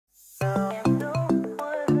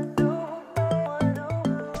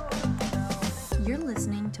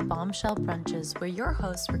Bombshell Brunches, where your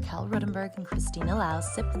hosts Raquel Rudenberg and Christina Lau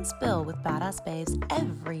sip and spill with badass babes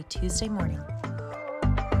every Tuesday morning.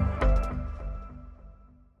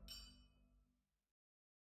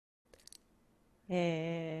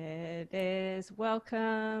 It is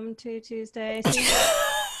welcome to Tuesday. Just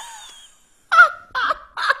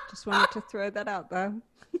wanted to throw that out there.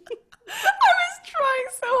 I was trying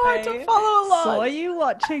so hard to follow along. Saw you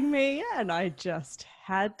watching me, and I just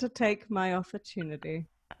had to take my opportunity.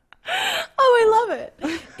 Oh, I love it.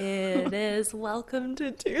 It is welcome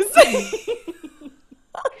to Tuesday.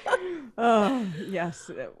 Oh,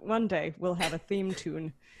 yes. One day we'll have a theme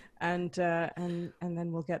tune, and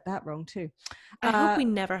then we'll get that wrong too. I hope we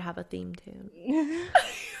never have a theme tune. I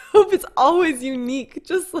hope it's always unique,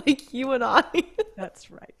 just like you and I.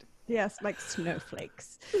 That's right. Yes, like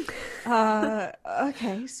snowflakes.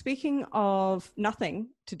 Okay, speaking of nothing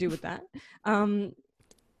to do with that,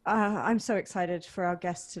 I'm so excited for our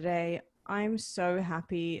guest today. I'm so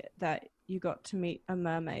happy that you got to meet a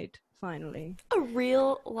mermaid finally. A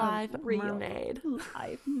real live mermaid.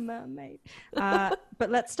 Live mermaid. But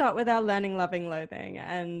let's start with our learning, loving, loathing.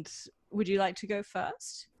 And would you like to go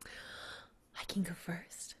first? I can go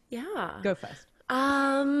first. Yeah. Go first.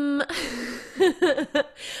 I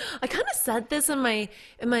kind of said this in my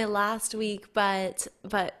last week, but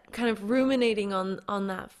kind of ruminating on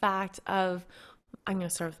that fact of, I'm going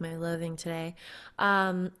to start with my loathing today.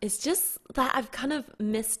 It's just that I've kind of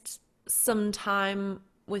missed some time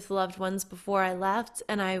with loved ones before I left,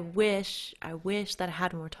 and I wish that I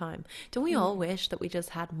had more time. Don't we all wish that we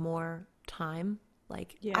just had more time?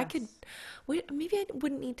 Like, yes. Maybe I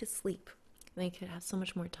wouldn't need to sleep. I could have so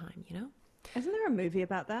much more time, you know? Isn't there a movie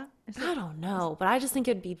about that? I don't know, but I just think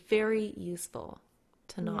it'd be very useful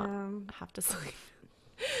to not have to sleep.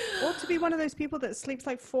 Or to be one of those people that sleeps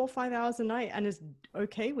like 4 or 5 hours a night and is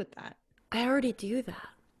okay with that. I already do that.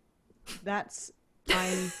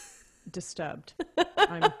 I'm disturbed.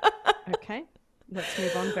 Okay. Let's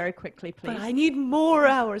move on very quickly, please. But I need more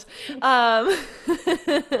hours. You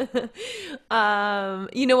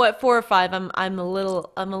know what? 4 or 5, I'm a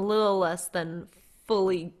little less than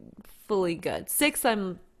fully good. 6,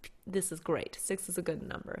 this is great. 6 is a good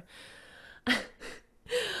number.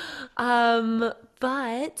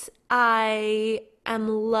 But I am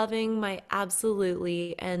loving my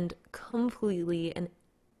absolutely and completely and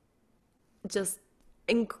just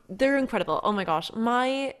they're incredible. Oh my gosh,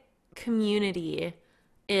 my community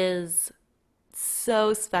is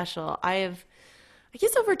so special. I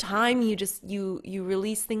guess over time you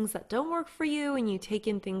release things that don't work for you and you take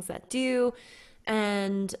in things that do.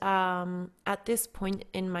 And at this point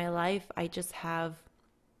in my life, I just have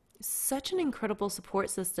such an incredible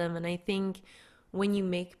support system. And I think when you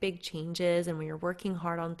make big changes and when you're working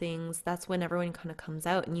hard on things, that's when everyone kind of comes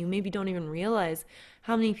out, and you maybe don't even realize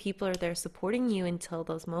how many people are there supporting you until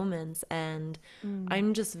those moments. And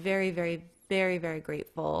I'm just very, very, very, very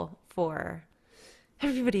grateful for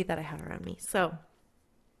everybody that I have around me. So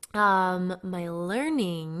my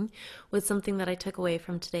learning was something that I took away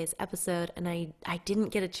from today's episode, and I didn't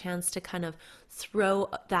get a chance to kind of throw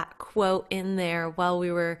that quote in there while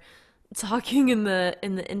we were talking in the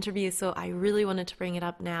interview. So I really wanted to bring it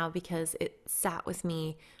up now because it sat with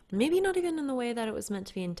me, maybe not even in the way that it was meant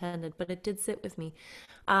to be intended, but it did sit with me.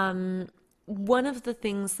 One of the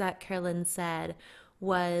things that Carol-Lynne said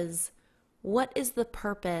was, "What is the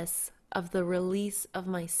purpose of the release of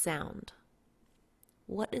my sound?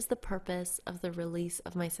 What is the purpose of the release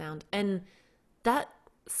of my sound?" And that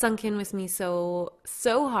sunk in with me so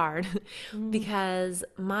hard because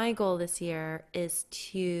my goal this year is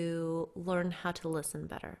to learn how to listen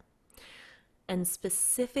better. And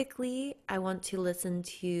specifically, I want to listen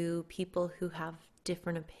to people who have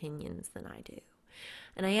different opinions than I do.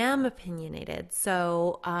 And I am opinionated,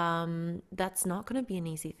 so that's not going to be an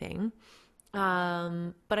easy thing.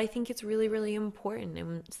 But I think it's really, really important,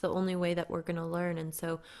 and it's the only way that we're going to learn. And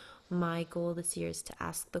so my goal this year is to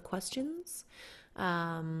ask the questions,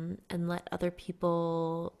 and let other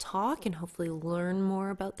people talk and hopefully learn more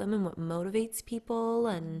about them and what motivates people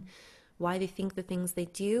and why they think the things they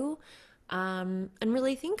do, and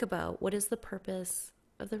really think about what is the purpose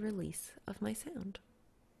of the release of my sound.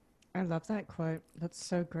 I love that quote. That's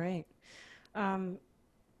so great. I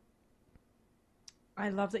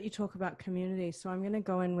love that you talk about community. So I'm going to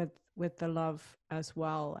go in with the love as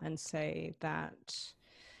well and say that,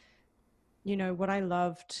 you know, what I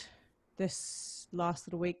loved this last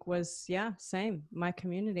little week was, same, my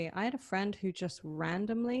community. I had a friend who just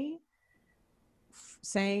randomly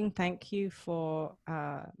saying thank you for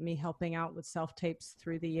me helping out with self-tapes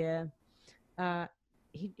through the year.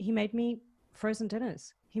 He made me frozen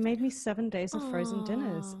dinners. He made me 7 days of frozen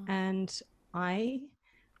dinners, Oh. and I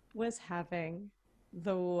was having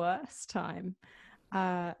the worst time.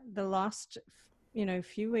 The last,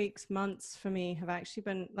 few weeks, months for me have actually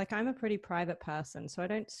been like, I'm a pretty private person, so I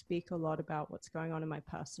don't speak a lot about what's going on in my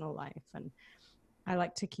personal life, and I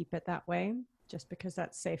like to keep it that way just because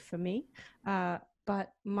that's safe for me.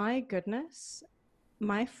 But my goodness,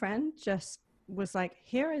 my friend just was like,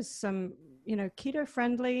 here is some, keto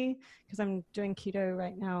friendly, because I'm doing keto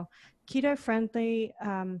right now, keto friendly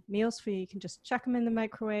meals for you. You can just chuck them in the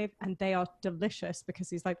microwave and they are delicious, because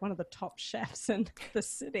he's like one of the top chefs in the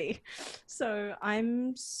city. So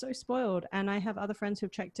I'm so spoiled. And I have other friends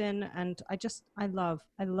who've checked in, and I love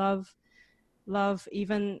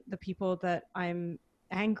even the people that I'm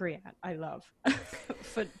angry at. I love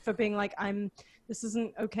for being like, this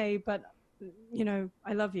isn't okay, but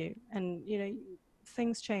I love you. And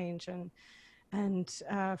things change, and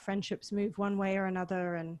friendships move one way or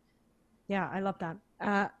another. And yeah, I love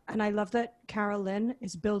that. And I love that Carol-Lynne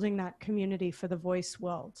is building that community for the voice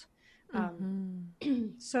world. Mm-hmm.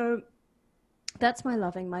 So that's my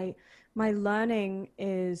loving. My learning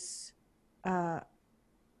is how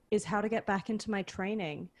to get back into my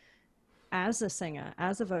training as a singer,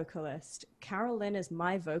 as a vocalist. Carol-Lynne is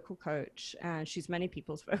my vocal coach, and she's many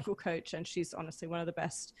people's vocal coach, and she's honestly one of the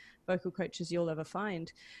best vocal coaches you'll ever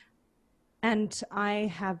find. And I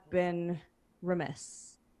have been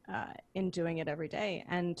remiss in doing it every day,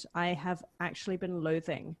 and I have actually been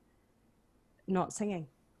loathing not singing.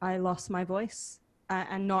 I lost my voice,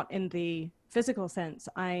 and not in the physical sense.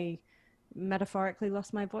 I metaphorically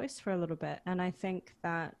lost my voice for a little bit. And I think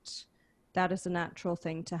that that is a natural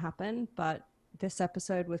thing to happen. But this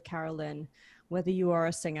episode with Carol-Lynne, whether you are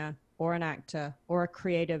a singer or an actor or a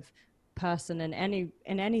creative person in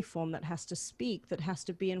any form that has to speak, that has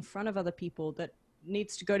to be in front of other people, that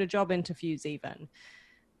needs to go to job interviews, even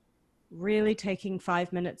really taking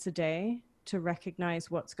 5 minutes a day to recognize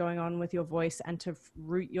what's going on with your voice, and to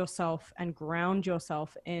root yourself and ground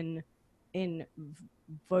yourself in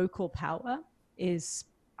vocal power is,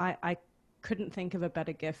 I couldn't think of a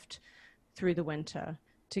better gift through the winter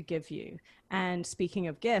to give you. And speaking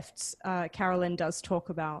of gifts, Carol-Lynne does talk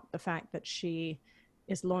about the fact that she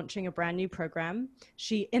is launching a brand new program.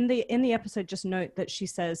 She in the episode, just note that she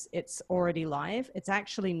says it's already live. It's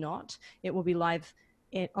actually not. It will be live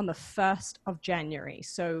on the 1st of January.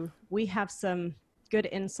 So we have some good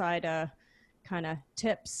insider kind of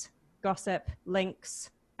tips, gossip,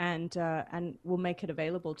 links, and we'll make it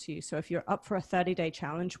available to you. So if you're up for a 30-day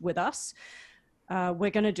challenge with us, we're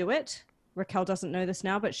going to do it. Raquel doesn't know this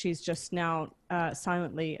now, but she's just now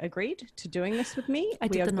silently agreed to doing this with me. I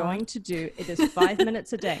We did are the going nod. to do it. Is 5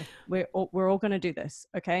 minutes a day. We're all going to do this,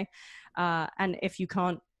 okay? And if you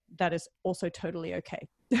can't, that is also totally okay.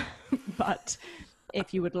 But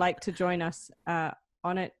if you would like to join us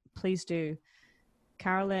on it, please do.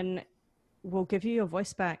 Carol-Lynne will give you your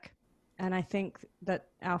voice back, and I think that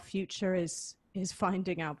our future is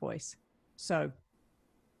finding our voice. So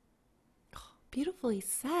Beautifully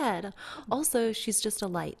said. Also, she's just a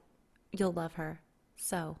light. You'll love her.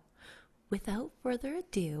 So, without further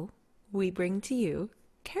ado, we bring to you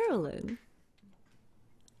Carol-Lynne.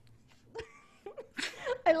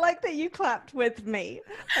 I like that you clapped with me.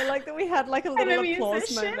 I like that we had like a I'm little a applause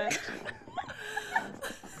musician. moment.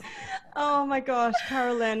 Oh my gosh,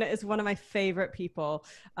 Carol-Lynne is one of my favorite people.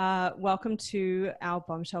 Welcome to our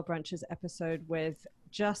Bombshell Brunches episode with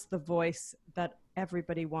just the voice that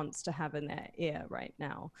everybody wants to have in their ear right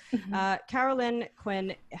now. Carol-Lynne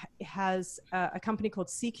Quinn has a company called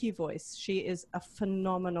CQ Voice. She is a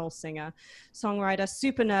phenomenal singer, songwriter,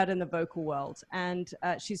 super nerd in the vocal world. And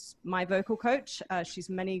she's my vocal coach. She's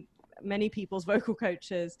many people's vocal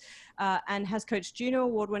coaches, and has coached Juno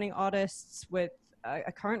award-winning artists with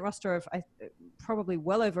a current roster of probably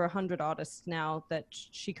well over 100 artists now that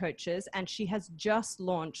she coaches. And she has just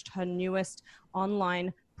launched her newest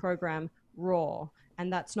online program, Raw.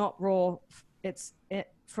 And that's not raw.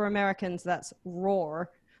 For Americans, that's roar.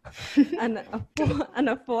 an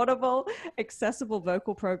affordable, accessible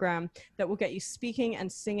vocal program that will get you speaking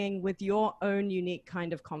and singing with your own unique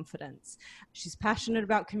kind of confidence. She's passionate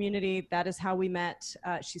about community. That is how we met.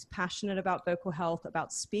 She's passionate about vocal health,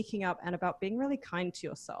 about speaking up, and about being really kind to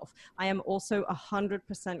yourself. I am also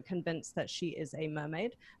 100% convinced that she is a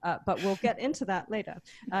mermaid, but we'll get into that later.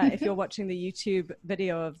 If you're watching the YouTube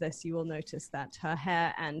video of this, you will notice that her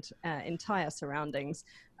hair and entire surroundings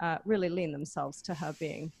really lean themselves to her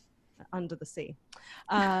being under the sea.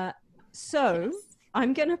 So Yes.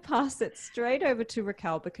 I'm going to pass it straight over to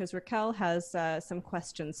Raquel, because Raquel has some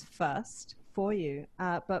questions first for you.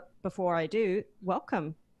 But before I do,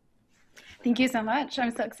 welcome. Thank you so much.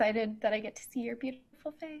 I'm so excited that I get to see your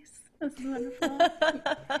beautiful face. This is wonderful.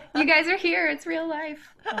 You guys are here. It's real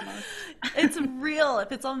life, almost. It's real.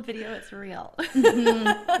 If it's on video, it's real.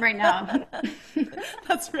 Right now.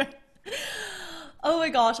 That's right. Oh my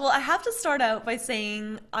gosh. Well, I have to start out by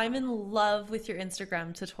saying I'm in love with your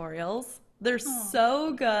Instagram tutorials. They're Oh,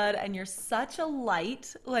 so good and you're such a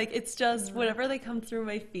light. Like it's just mm. whenever they come through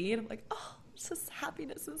my feed, I'm like, oh, it's just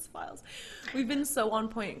happiness and smiles. We've been so on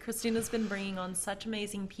point. Christina's been bringing on such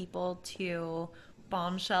amazing people to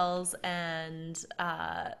Bombshells and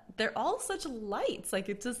they're all such lights. Like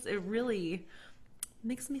it really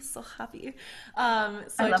makes me so happy. So I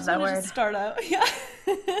I love just that want to word. just start out, yeah,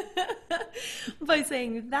 by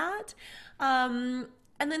saying that.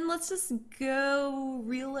 And then let's just go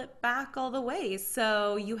reel it back all the way.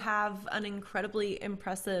 So you have an incredibly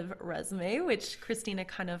impressive resume, which Christina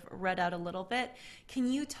kind of read out a little bit.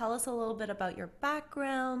 Can you tell us a little bit about your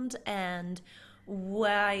background and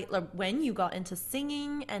why, like, when you got into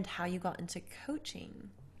singing and how you got into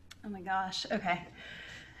coaching? Oh my gosh. Okay.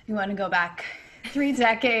 You want to go back 3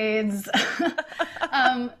 decades?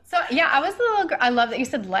 So yeah, I was a little. I love that you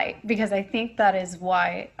said light because I think that is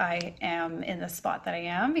why I am in the spot that I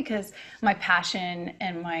am because my passion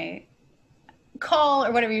and my call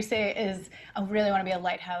or whatever you say is I really want to be a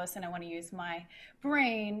lighthouse and I want to use my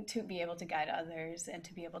brain to be able to guide others and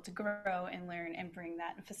to be able to grow and learn and bring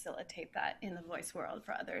that and facilitate that in the voice world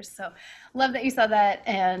for others. So love that you saw that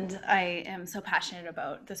and I am so passionate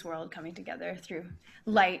about this world coming together through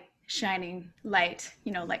light, shining light.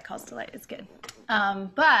 You know, light calls to light is good.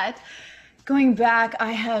 But going back,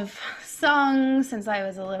 I have sung since I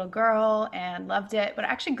was a little girl and loved it, but I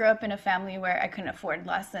actually grew up in a family where I couldn't afford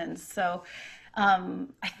lessons. So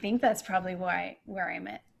I think that's probably why where I'm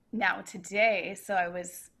at now today. So I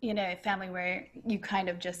was in a family where you kind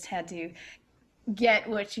of just had to get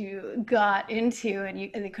what you got into and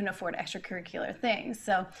they couldn't afford extracurricular things.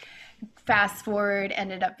 So fast forward,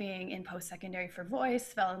 ended up being in post-secondary for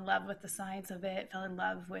voice, fell in love with the science of it, fell in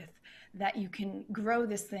love with that you can grow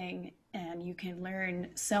this thing and you can learn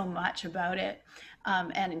so much about it.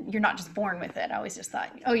 And you're not just born with it. I always just thought,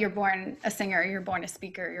 oh, you're born a singer, you're born a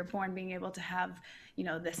speaker, you're born being able to have, you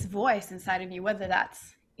know, this voice inside of you, whether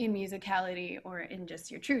that's in musicality or in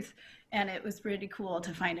just your truth. And it was really cool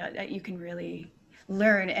to find out that you can really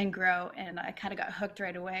learn and grow. And I kind of got hooked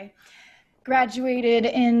right away. Graduated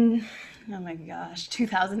in, oh my gosh,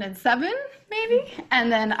 2007 maybe.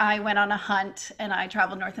 And then I went on a hunt and I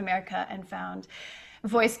traveled North America and found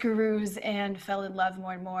voice gurus and fell in love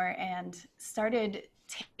more and more and started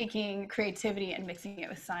taking creativity and mixing it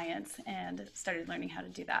with science and started learning how to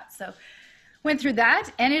do that. So went through that,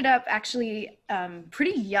 ended up actually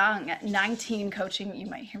pretty young at 19 coaching. You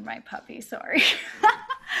might hear my puppy, sorry.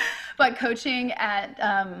 But coaching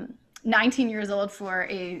at 19 years old for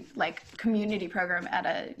a like community program at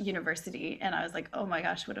a university. And I was like, oh my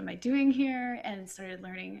gosh, what am I doing here? And started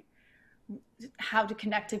learning how to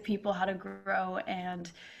connect to people, how to grow. And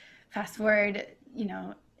fast forward, you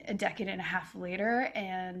know, a decade and a half later,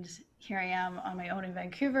 and here I am on my own in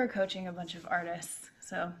Vancouver coaching a bunch of artists.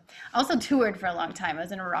 So I also toured for a long time. I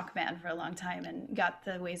was in a rock band for a long time and got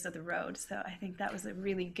the ways of the road. So I think that was a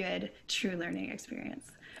really good, true learning experience.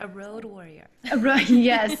 A road warrior.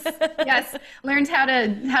 Yes, yes. Learned how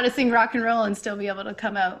to sing rock and roll and still be able to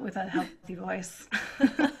come out with a healthy voice.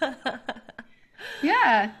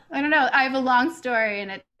 Yeah, I don't know. I have a long story and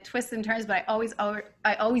it twists and turns, but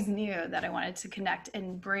I always knew that I wanted to connect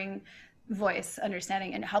and bring voice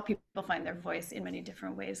understanding and help people find their voice in many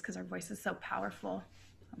different ways because our voice is so powerful.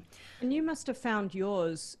 And you must have found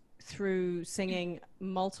yours through singing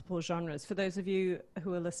multiple genres. For those of you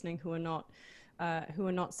who are listening who are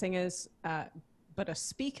not singers, but are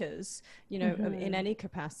speakers, you know, in Mm-hmm. any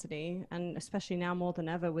capacity, and especially now more than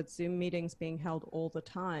ever with Zoom meetings being held all the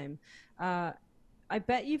time. Uh, I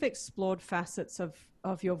bet you've explored facets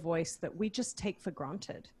of your voice that we just take for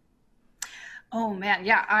granted. Oh man,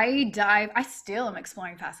 yeah, I still am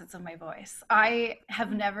exploring facets of my voice. I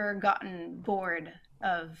have never gotten bored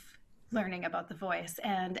of learning about the voice.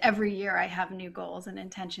 And every year I have new goals and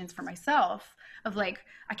intentions for myself of like,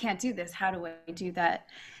 I can't do this. How do I do that?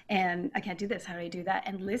 And I can't do this. How do I do that?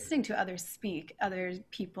 And listening to others speak, other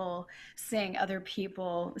people sing, other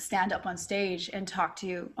people stand up on stage and talk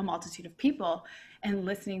to a multitude of people and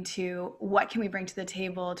listening to what can we bring to the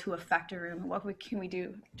table to affect a room, what can we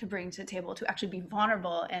do to bring to the table to actually be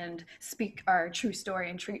vulnerable and speak our true story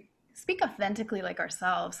and speak authentically like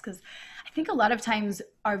ourselves. Because I think a lot of times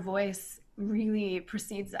our voice really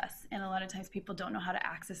precedes us and a lot of times people don't know how to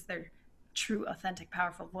access true, authentic,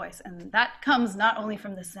 powerful voice. And that comes not only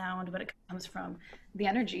from the sound, but it comes from the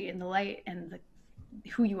energy and the light and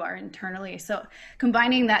who you are internally. So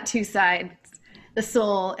combining that two sides, the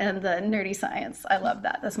soul and the nerdy science, I love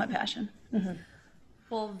that. That's my passion. Mm-hmm.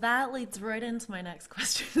 Well, that leads right into my next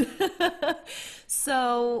question.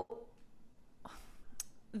 So,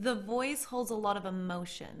 the voice holds a lot of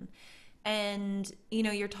emotion. And,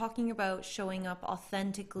 you're talking about showing up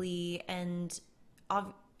authentically. And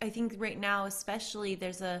I think right now, especially,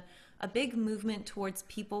 there's a big movement towards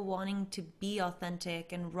people wanting to be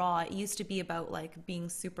authentic and raw. It used to be about like being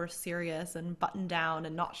super serious and buttoned down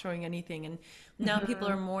and not showing anything. And now people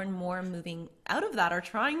Mm-hmm. are more and more moving out of that or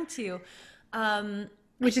trying to. I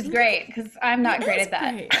Which is think it great because I'm not great is at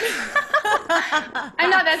that. great. I'm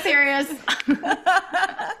not that serious.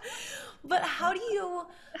 But how do you,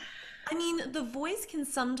 I mean, the voice can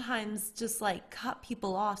sometimes just like cut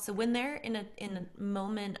people off. So when they're in a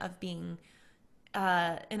moment of being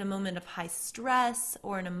in a moment of high stress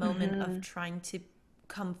or in a moment of Mm-hmm. trying to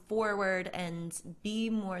come forward and be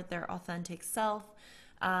more their authentic self,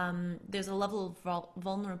 there's a level of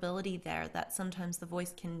vulnerability there that sometimes the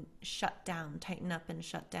voice can shut down, tighten up, and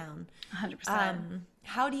shut down. 100%.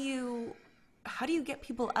 How do you get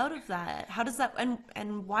people out of that? How does that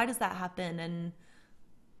and why does that happen? And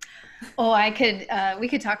Oh, we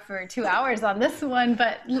could talk for 2 hours on this one,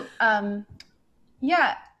 but um,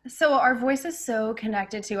 yeah. So our voice is so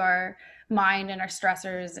connected to our mind and our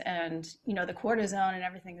stressors and, the cortisone and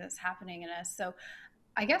everything that's happening in us. So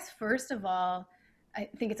I guess first of all, I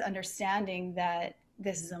think it's understanding that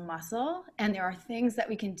this is a muscle and there are things that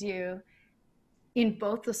we can do in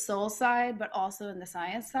both the soul side but also in the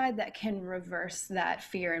science side that can reverse that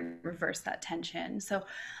fear and reverse that tension. So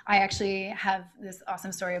I actually have this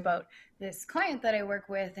awesome story about this client that I work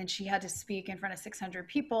with, and she had to speak in front of 600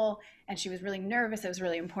 people and she was really nervous. It was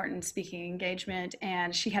really important speaking engagement,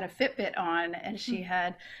 and she had a Fitbit on, and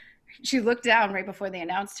she looked down right before they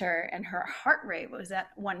announced her, and her heart rate was at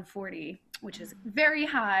 140, which is very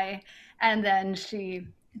high. And then she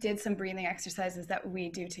did some breathing exercises that we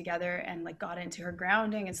do together and like got into her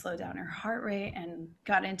grounding and slowed down her heart rate and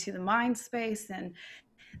got into the mind space and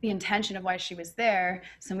the intention of why she was there.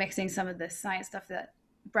 So mixing some of the science stuff, that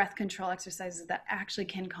breath control exercises that actually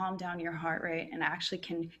can calm down your heart rate and actually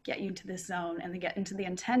can get you into this zone and then get into the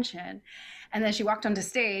intention. And then she walked onto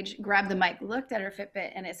stage, grabbed the mic, looked at her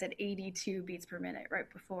Fitbit, and it said 82 beats per minute right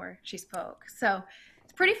before she spoke. So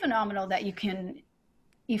it's pretty phenomenal that you can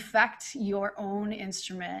affect your own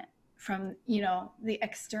instrument from, the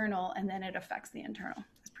external, and then it affects the internal.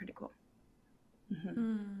 It's pretty cool.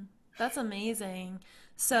 Mm-hmm. that's amazing.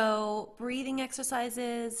 So, breathing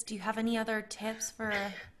exercises, do you have any other tips for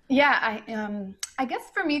Yeah, I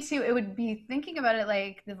guess for me too, it would be thinking about it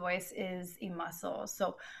like the voice is a muscle.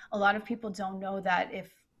 So a lot of people don't know that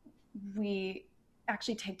if we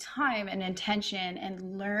actually take time and intention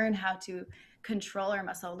and learn how to control our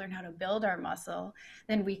muscle, learn how to build our muscle,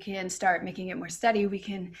 then we can start making it more steady. We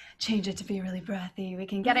can change it to be really breathy. We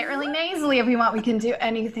can get it really nasally if we want. We can do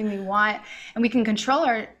anything we want, and we can control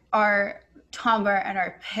our timbre and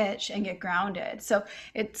our pitch and get grounded. So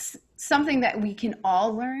it's something that we can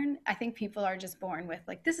all learn. I think people are just born with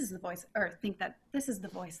like, this is the voice, or think that this is the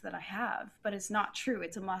voice that I have, but it's not true.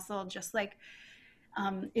 It's a muscle, just like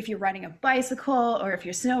if you're riding a bicycle or if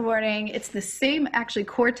you're snowboarding, it's the same actually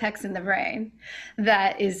cortex in the brain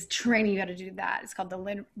that is training you how to do that. It's called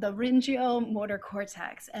the laryngeal motor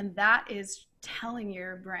cortex. And that is telling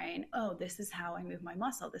your brain, oh, this is how I move my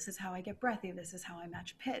muscle. This is how I get breathy. This is how I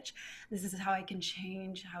match pitch. This is how I can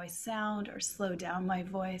change how I sound or slow down my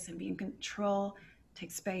voice and be in control,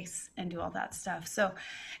 take space, and do all that stuff. So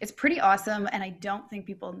it's pretty awesome. And I don't think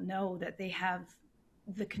people know that they have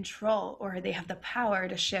the control or they have the power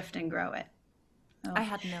to shift and grow it. I So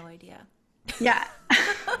had no idea. yeah,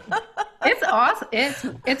 it's awesome.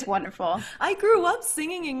 It's wonderful. I grew up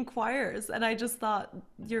singing in choirs and I just thought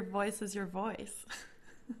your voice is your voice.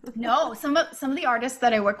 No, some of the artists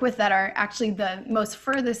that I work with that are actually the most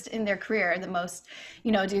furthest in their career, the most,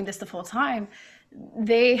 doing this the full time,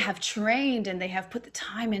 they have trained and they have put the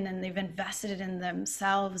time in and they've invested in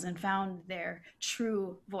themselves and found their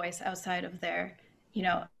true voice outside of their, you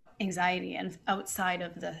know, anxiety and outside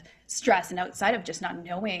of the stress and outside of just not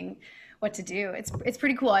knowing what to do. It's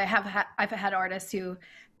pretty cool. I've had artists who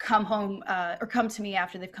come home or come to me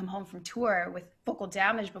after they've come home from tour with vocal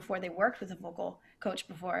damage before they worked with a vocal coach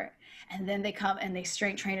before, and then they come and they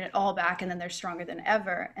strength train it all back, and then they're stronger than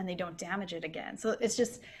ever and they don't damage it again. So it's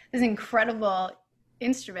just this incredible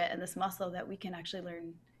instrument and this muscle that we can actually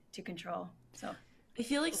learn to control. So I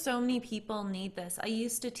feel like so many people need this. I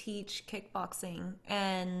used to teach kickboxing,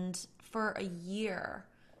 and for a year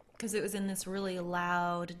because it was in this really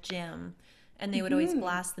loud gym, and they would always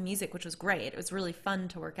blast the music, which was great. It was really fun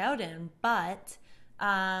to work out in, but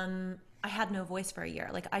I had no voice for a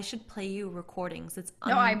year. Like, I should play you recordings. It's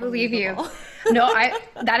No, I believe you. unbelievable. No,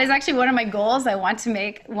 that is actually one of my goals. I want to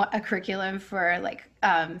make a curriculum for like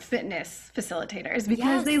fitness facilitators because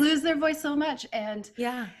Yes. they lose their voice so much.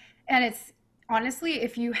 Yeah. And it's honestly,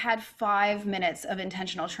 if you had 5 minutes of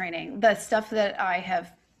intentional training, the stuff that I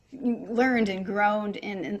have learned and grown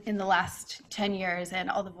in the last 10 years and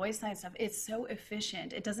all the voice science stuff, it's so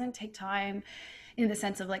efficient. It doesn't take time in the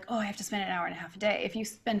sense of like, oh, I have to spend an hour and a half a day. If you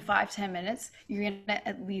spend 5-10 minutes, you're going to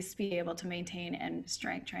at least be able to maintain and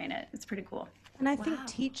strength train it. It's pretty cool. And I think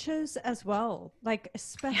teachers as well, like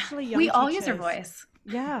especially young We all teachers, use our voice.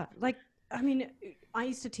 Yeah, like I mean, I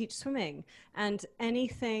used to teach swimming, and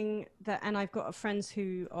anything that, and I've got friends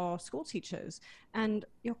who are school teachers, and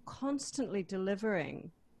you're constantly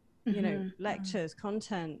delivering, you know, lectures,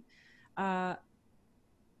 content.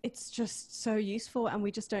 It's just so useful, and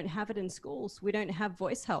we just don't have it in schools. We don't have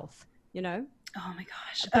voice health, you know. Oh my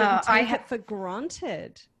gosh. But we take it for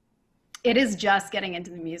granted. It is just getting into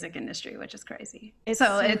the music industry, which is crazy. It's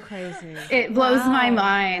so crazy. It blows my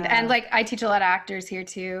mind. And like, I teach a lot of actors here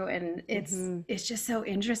too, and it's just so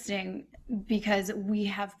interesting because we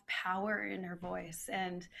have power in our voice,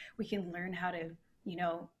 and we can learn how to, you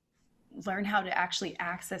know, learn how to actually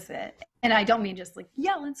access it. And I don't mean just like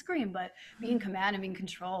yell and scream, but be in command and be in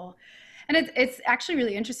control. And it's actually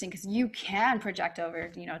really interesting because you can project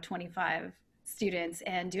over, you know, 25 students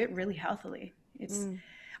and do it really healthily. It's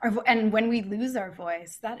and when we lose our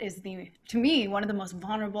voice, that is to me, one of the most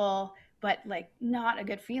vulnerable, but like not a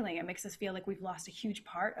good feeling. It makes us feel like we've lost a huge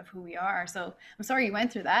part of who we are. So I'm sorry you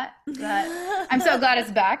went through that. But I'm so glad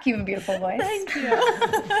it's back. You have a beautiful voice. Thank you.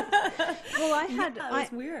 Well, It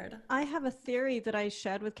was weird. I have a theory that I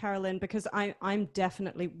shared with Carol-Lynne because I'm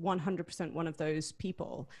definitely 100% one of those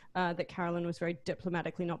people that Carol-Lynne was very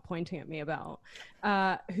diplomatically not pointing at me about,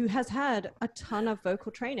 who has had a ton of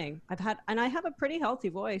vocal training. And I have a pretty healthy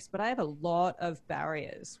voice, but I have a lot of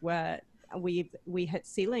barriers where we hit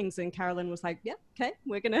ceilings, and Carol-Lynne was like, yeah, okay,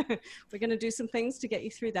 we're gonna do some things to get you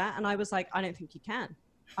through that. And I was like, I don't think you can.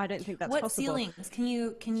 I don't think that's What possible. ceilings? Can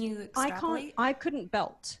you extrapolate? I couldn't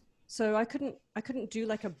belt. So I couldn't do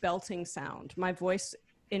like a belting sound. My voice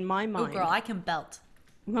in my Oh, mind. girl, I can belt.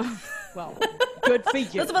 Well, good for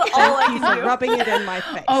you. That's about all I Thank you can for do. rubbing it in my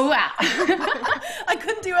face. Oh, wow. I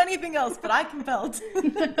couldn't do anything else, but I can belt.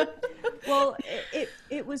 Well,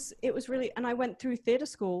 it was really, and I went through theater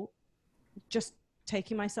school just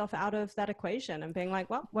taking myself out of that equation and being like,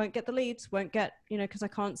 well, won't get the leads, won't get, you know, because I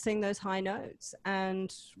can't sing those high notes.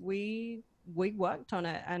 And we worked on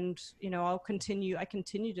it, and you know, I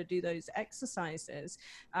continue to do those exercises,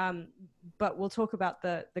 but we'll talk about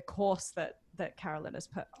the course that Carol-Lynne has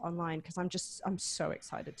put online, because I'm so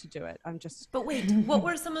excited to do it. But wait, what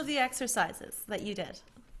were some of the exercises that you did?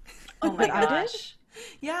 Oh my I did? gosh.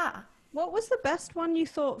 Yeah. What was the best one you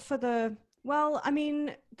thought for the, well, I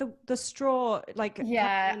mean, the straw, like.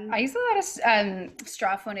 Yeah, I use a lot of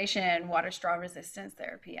straw phonation and water straw resistance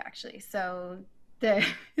therapy, actually. So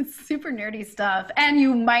it's super nerdy stuff, and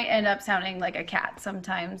you might end up sounding like a cat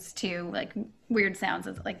sometimes too, like weird sounds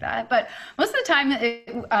and like that. But most of the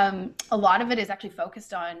time, a lot of it is actually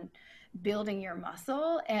focused on building your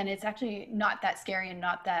muscle, and it's actually not that scary and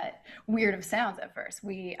not that weird of sounds at first.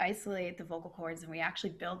 We isolate the vocal cords and we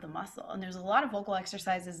actually build the muscle. And there's a lot of vocal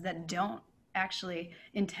exercises that don't actually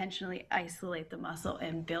intentionally isolate the muscle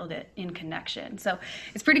and build it in connection. So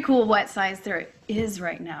it's pretty cool what science there is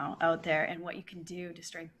right now out there and what you can do to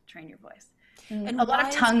train your voice. And a lot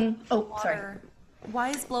of tongue. Why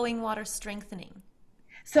is blowing water strengthening?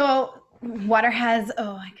 So water has.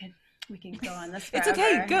 We can go on this forever. It's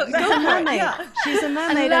okay. Go She's a mermaid. Yeah. She's a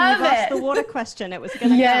mermaid, and love you've asked it. the water question. It was going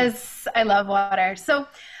to Yes, I love water. So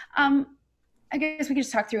I guess we could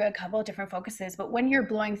just talk through a couple of different focuses, but when you're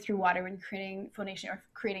blowing through water, when creating phonation or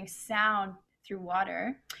creating sound through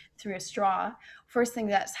water, through a straw, first thing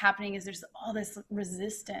that's happening is there's all this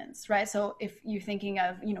resistance, right? So if you're thinking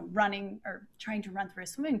of, you know, running or trying to run through a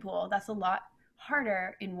swimming pool, that's a lot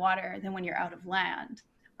harder in water than when you're out of land.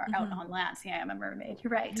 Or out on land. See, I am a mermaid. You're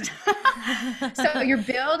right. So you're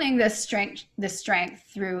building this strength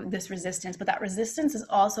through this resistance, but that resistance is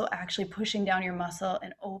also actually pushing down your muscle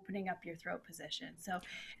and opening up your throat position. So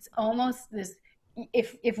it's almost this.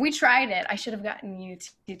 If we tried it, I should have gotten you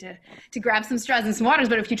to grab some straws and some waters.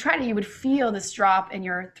 But if you tried it, you would feel this drop and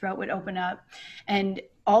your throat would open up, and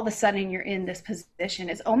all of a sudden you're in this position.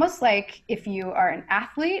 It's almost like if you are an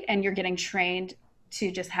athlete and you're getting trained to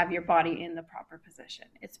just have your body in the proper position.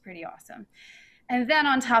 It's pretty awesome. And then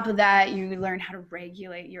on top of that, you learn how to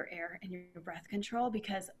regulate your air and your breath control,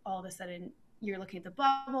 because all of a sudden you're looking at the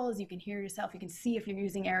bubbles, you can hear yourself, you can see if you're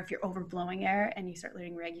using air, if you're overblowing air, and you start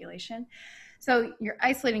learning regulation. So you're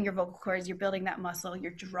isolating your vocal cords, you're building that muscle,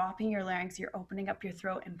 you're dropping your larynx, you're opening up your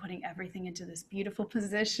throat and putting everything into this beautiful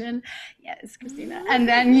position. Yes, Christina. And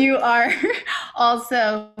then you are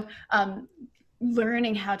also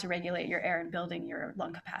learning how to regulate your air and building your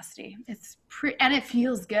lung capacity. And it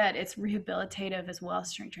feels good. It's rehabilitative as well as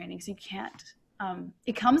strength training. So you can't,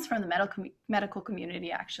 it comes from the medical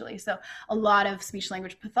community, actually. So a lot of speech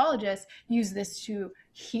language pathologists use this to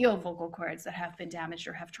heal vocal cords that have been damaged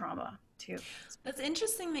or have trauma too. It's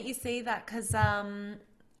interesting that you say that, because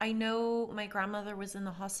I know my grandmother was in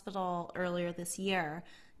the hospital earlier this year,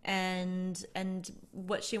 and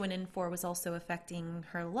what she went in for was also affecting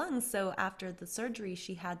her lungs. So after the surgery,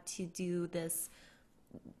 she had to do this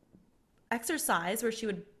exercise where she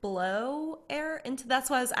would blow air into, that's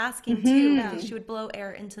why I was asking too, because she would blow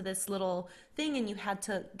air into this little thing, and you had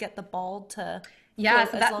to get the ball to float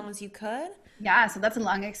So as long as you could. Yeah, so that's a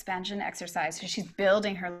lung expansion exercise. So she's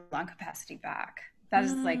building her lung capacity back. That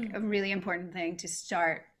is like a really important thing to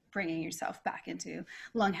start bringing yourself back into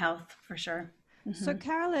lung health for sure. So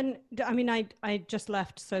Carol-Lynne, I mean, I just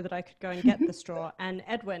left so that I could go and get the straw. And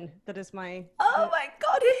Edwin, that is my... Oh my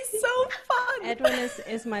God, it's so fun. Edwin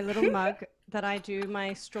is my little mug that I do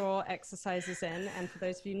my straw exercises in. And for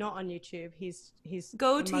those of you not on YouTube, he's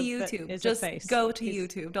Go to YouTube. Just go to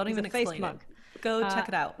YouTube. Don't even explain it. Go check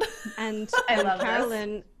it out. And I love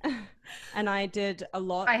Carol-Lynne and I did a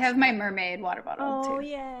lot. I have my mermaid water bottle too. Oh,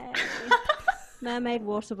 yeah. Mermaid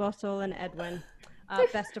water bottle and Edwin.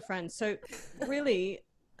 Best of friends. So really,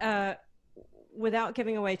 without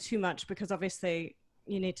giving away too much, because obviously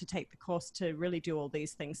you need to take the course to really do all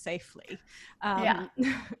these things safely.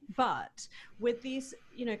 But with these,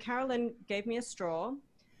 you know, Carol-Lynne gave me a straw,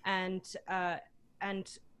 and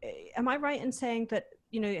am I right in saying that,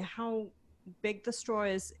 you know, how big the straw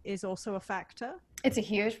is also a factor? It's a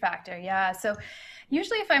huge factor, yeah. So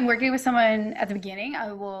usually if I'm working with someone at the beginning,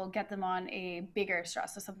 I will get them on a bigger straw,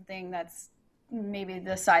 so something that's maybe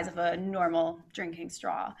the size of a normal drinking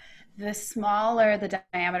straw. The smaller the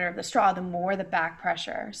diameter of the straw, the more the back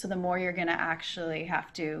pressure. So the more you're gonna actually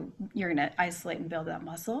you're gonna isolate and build that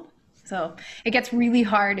muscle. So it gets really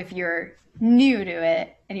hard if you're new to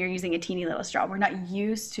it and you're using a teeny little straw. We're not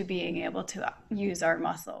used to being able to use our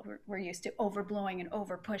muscle. We're used to overblowing and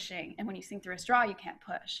over pushing. And when you sing through a straw, you can't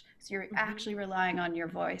push. So you're actually relying on your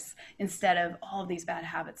voice instead of all of these bad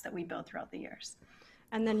habits that we build throughout the years.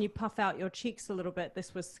 And then you puff out your cheeks a little bit.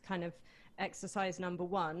 This was kind of exercise number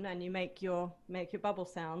 1, and you make your bubble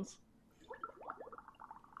sounds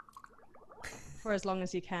for as long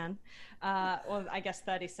as you can, or I guess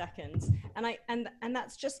 30 seconds. And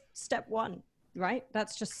that's just step 1, right?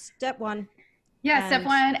 That's just step 1. Yeah, step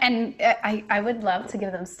 1. And I would love to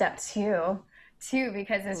give them step 2 too,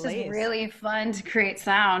 because it's just really fun to create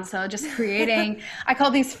sound. So just creating, I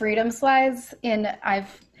call these freedom slides.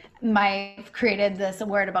 I've created this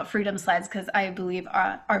word about freedom slides because I believe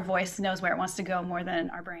our voice knows where it wants to go more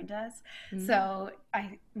than our brain does. So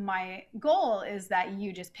my goal is that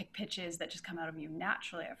you just pick pitches that just come out of you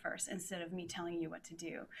naturally at first, instead of me telling you what to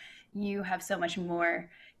do. You have so much more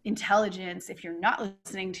intelligence if you're not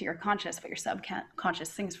listening to your conscious, but your subconscious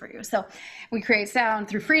sings for you. So we create sound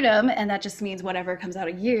through freedom, and that just means whatever comes out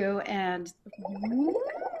of you, and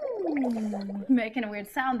making a weird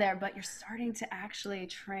sound there, but you're starting to actually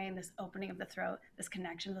train this opening of the throat, this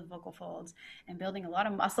connection with the vocal folds, and building a lot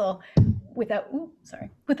of muscle without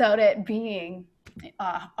it being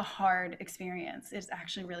a hard experience. It's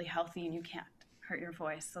actually really healthy, and you can't hurt your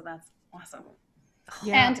voice. So that's awesome.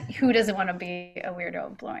 Yeah. And who doesn't want to be a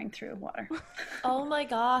weirdo blowing through water? Oh my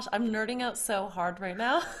gosh, I'm nerding out so hard right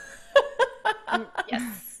now.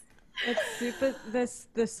 Yes. It's super,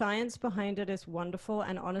 the science behind it is wonderful,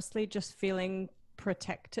 and honestly, just feeling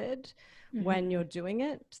protected when you're doing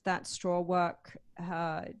it, that straw work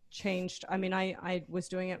changed. I mean, I was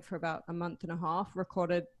doing it for about a month and a half,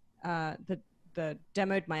 recorded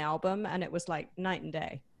demoed my album, and it was like night and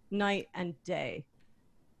day.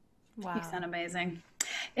 Wow. You sound amazing.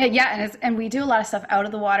 Yeah, and we do a lot of stuff out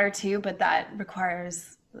of the water too, but that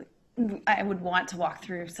requires, I would want to walk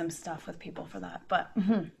through some stuff with people for that. But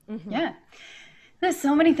yeah, there's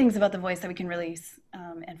so many things about the voice that we can release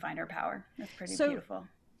and find our power. That's pretty beautiful.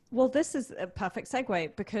 Well, this is a perfect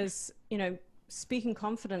segue, because, you know, speaking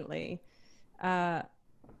confidently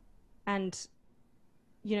and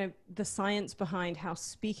you know, the science behind how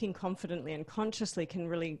speaking confidently and consciously can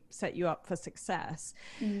really set you up for success.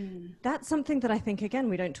 That's something that I think, again,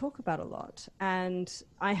 we don't talk about a lot. And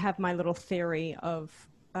I have my little theory of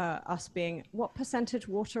us being, what percentage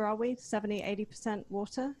water are we? 70, 80%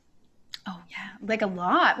 water? Oh yeah, like a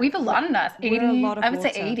lot. We have a lot in us. We're a 80, lot of I would say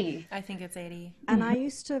water. 80. I think it's 80. And I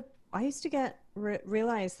used to get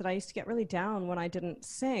realize that I used to get really down when I didn't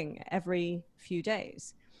sing every few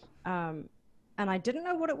days. And I didn't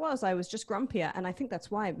know what it was. I was just grumpier. And I think that's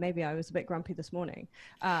why maybe I was a bit grumpy this morning.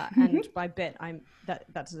 And by bit,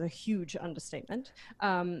 that's a huge understatement.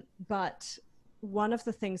 But one of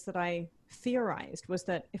the things that I theorized was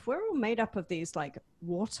that if we're all made up of these like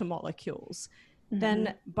water molecules,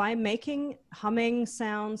 then by making humming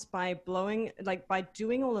sounds, by blowing, like by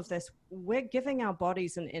doing all of this, we're giving our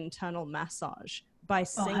bodies an internal massage by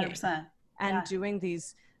singing 100%. and doing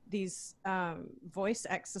these voice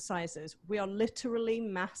exercises. We are literally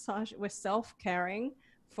we're self-caring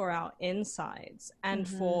for our insides and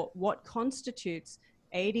for what constitutes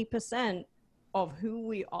 80% of who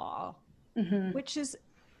we are, which is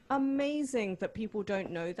amazing that people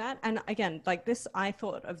don't know that. And again, like this, I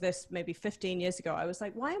thought of this maybe 15 years ago. I was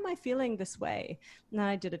like, why am I feeling this way? And then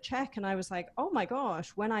I did a check and I was like, oh my gosh,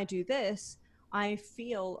 when I do this, I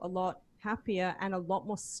feel a lot happier and a lot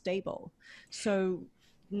more stable. So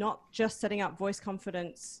not just setting up voice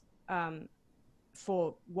confidence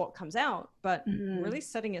for what comes out, but really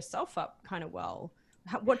setting yourself up kind of well.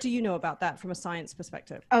 What do you know about that from a science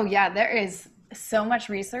perspective? Oh yeah, there is so much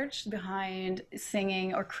research behind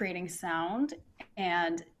singing or creating sound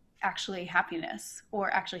and actually happiness,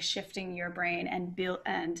 or actually shifting your brain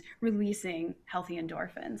and releasing healthy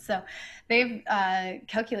endorphins. So they've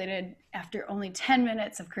calculated after only 10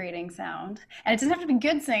 minutes of creating sound, and it doesn't have to be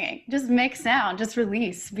good singing, just make sound, just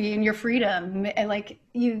release, be in your freedom. Like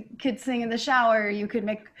you could sing in the shower, you could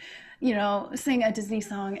make, you know, sing a Disney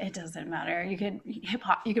song, it doesn't matter. You could hip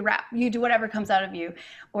hop, you could rap, you do whatever comes out of you,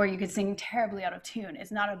 or you could sing terribly out of tune.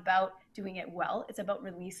 It's not about doing it well, it's about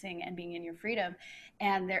releasing and being in your freedom.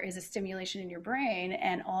 And there is a stimulation in your brain,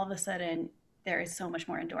 and all of a sudden there is so much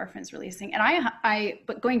more endorphins releasing. And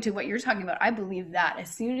but going to what you're talking about, I believe that as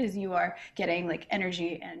soon as you are getting like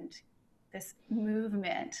energy and this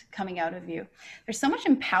movement coming out of you, there's so much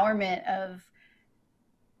empowerment of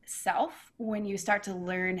self when you start to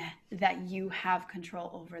learn that you have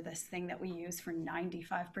control over this thing that we use for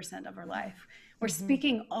 95% of our life. We're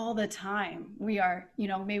speaking all the time. We are, you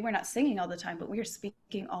know, maybe we're not singing all the time, but we are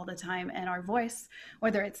speaking all the time. And our voice,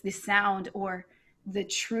 whether it's the sound or the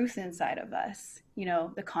truth inside of us, you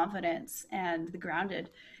know, the confidence and the grounded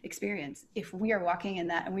experience, if we are walking in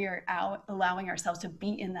that and we are out allowing ourselves to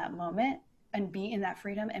be in that moment and be in that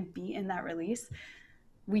freedom and be in that release,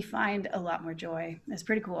 we find a lot more joy. It's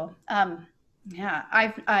pretty cool. Yeah,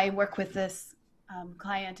 I work with this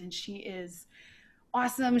client, and she is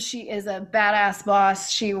awesome. She is a badass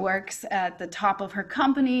boss. She works at the top of her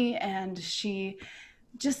company, and she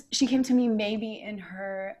came to me maybe in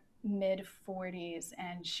her mid 40s,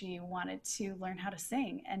 and she wanted to learn how to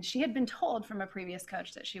sing. And she had been told from a previous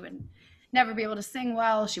coach that she would never be able to sing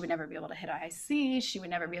well. She would never be able to hit IC. She would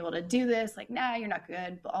never be able to do this. Like, nah, you're not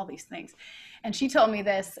good, all these things. And she told me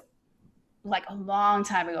this like a long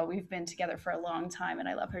time ago. We've been together for a long time, and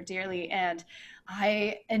I love her dearly. And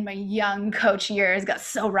I, in my young coach years, got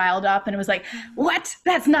so riled up, and it was like, what?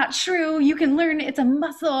 That's not true. You can learn. It's a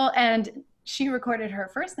muscle. And she recorded her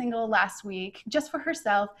first single last week just for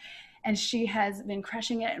herself. And she has been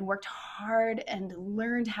crushing it and worked hard and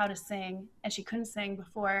learned how to sing. And she couldn't sing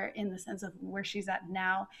before in the sense of where she's at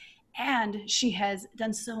now. And she has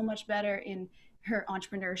done so much better in her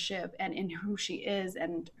entrepreneurship and in who she is,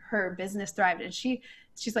 and her business thrived. And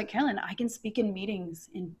she's like, Carol-Lynne, I can speak in meetings,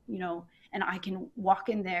 in, you know, and I can walk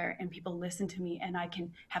in there and people listen to me, and I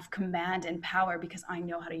can have command and power because I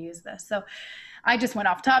know how to use this. So I just went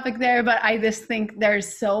off topic there, but I just think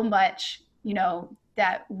there's so much, you know,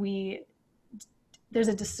 that there's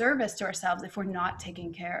a disservice to ourselves if we're not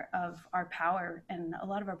taking care of our power. And a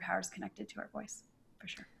lot of our power is connected to our voice, for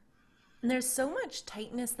sure. And there's so much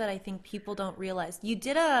tightness that I think people don't realize. You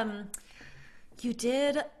did an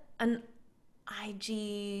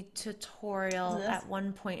IG tutorial at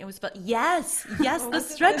one point. It was about, yes, the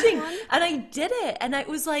stretching. And I did it. And I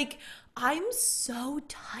was like, I'm so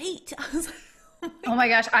tight. I was like, oh my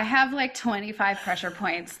gosh, I have like 25 pressure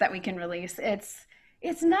points that we can release.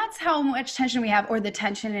 It's nuts how much tension we have, or the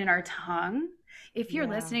tension in our tongue. If you're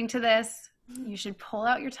listening to this, you should pull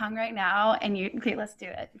out your tongue right now, and okay, let's do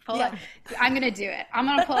it. I'm going to do it. I'm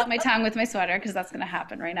going to pull out my tongue with my sweater, because that's going to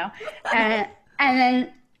happen right now. And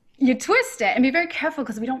then you twist it, and be very careful,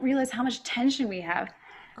 because we don't realize how much tension we have.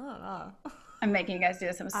 Oh. I'm making you guys do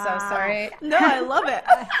this. I'm so sorry. No, I love it.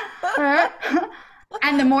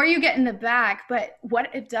 And the more you get in the back, but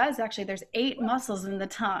what it does actually, there's 8 muscles in the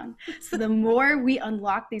tongue. So the more we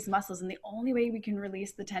unlock these muscles, and the only way we can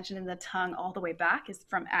release the tension in the tongue all the way back is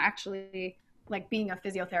from actually like being a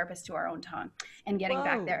physiotherapist to our own tongue and getting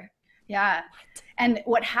back Whoa. there. Yeah. And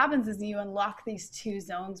what happens is you unlock these 2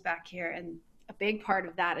 zones back here. And a big part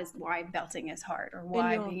of that is why belting is hard, or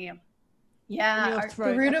why being able, in your the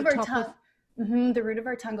throat root at of the our top tongue. of The root of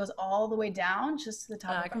our tongue goes all the way down, just to the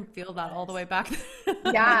top I of can our feel that all the way pelvis. back.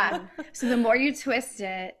 Yeah. So the more you twist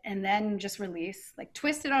it and then just release, like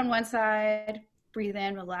twist it on one side, breathe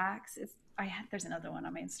in, relax. There's another one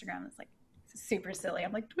on my Instagram that's like super silly.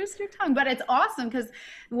 I'm like, twist your tongue, but it's awesome because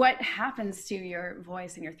what happens to your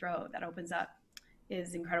voice and your throat that opens up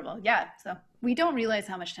is incredible. Yeah. So we don't realize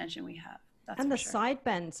how much tension we have. That's and for the sure. side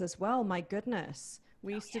bends as well. My goodness,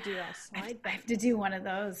 we used to do our I side I bends. have to do one of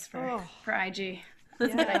those Oh, for IG.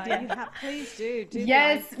 That's a good yeah, idea. you have. Please do the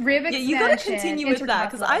Yes, rib Yeah, you gotta expansion, continue with that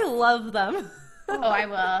because I intercostal. love them. Oh, I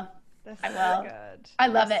will. They're I so will. good. I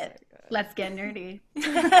love They're it. so good. Let's get nerdy.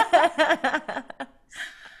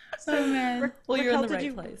 So, Oh man. Well, you're in Raquel, the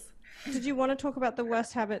right place. did you want to talk about the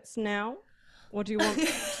worst habits now, or do you want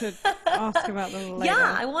to ask about them Yeah,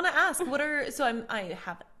 later? I want to ask I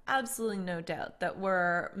have absolutely no doubt that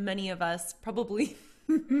many of us, probably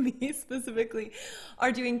me specifically,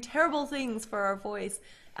 are doing terrible things for our voice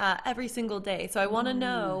every single day. So I want to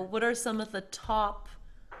know, what are some of the top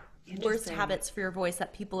worst Interesting. habits for your voice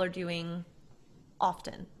that people are doing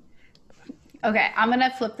often? Okay, I'm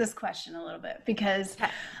gonna flip this question a little bit because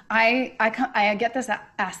Okay. I get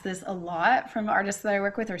asked this a lot from artists that I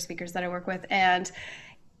work with or speakers that I work with, and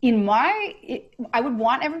I would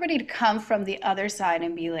want everybody to come from the other side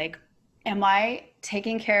and be like, am I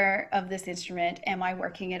taking care of this instrument? Am I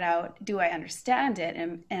working it out? Do I understand it?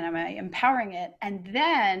 And am I empowering it? And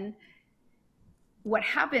then what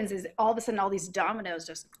happens is all of a sudden all these dominoes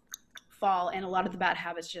just fall and a lot of the bad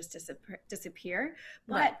habits just disappear.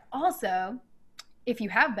 Right. But also, if you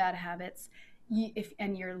have bad habits,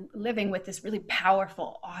 and you're living with this really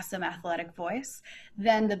powerful, awesome athletic voice,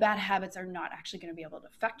 then the bad habits are not actually going to be able to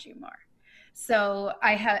affect you more. So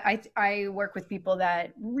I work with people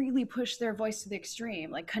that really push their voice to the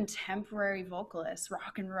extreme, like contemporary vocalists,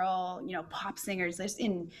 rock and roll, pop singers.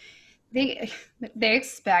 They they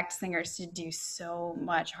expect singers to do so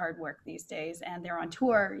much hard work these days, and they're on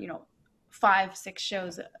tour, 5, 6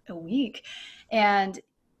 shows a week, and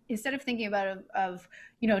instead of thinking about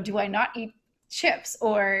do I not eat chips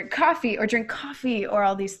or coffee or drink coffee or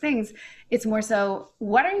all these things, it's more so,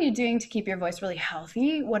 what are you doing to keep your voice really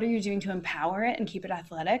healthy? What are you doing to empower it and keep it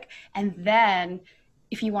athletic? And then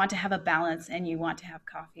if you want to have a balance and you want to have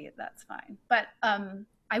coffee, that's fine. But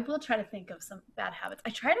I will try to think of some bad habits. I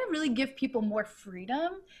try to really give people more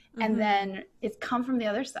freedom, and then it's come from the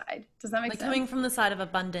other side. Does that make Like sense? coming from the side of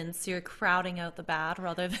abundance, so you're crowding out the bad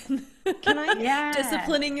rather than Can I Yeah.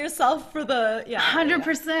 disciplining yourself for the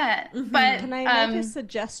 100%. But can I make a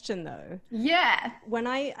suggestion though? yeah. When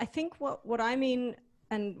I think what I mean,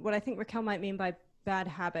 and what I think Raquel might mean by bad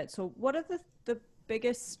habits, or what are the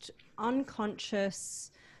biggest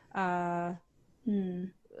unconscious kind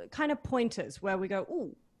of pointers where we go,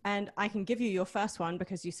 ooh, and I can give you your first one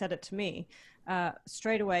because you said it to me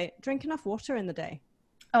straight away. Drink enough water in the day.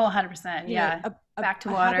 Oh, 100%. You know, Yeah. Back to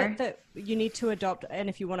a water. habit that you need to adopt. And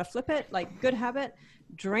if you want to flip it, like good habit,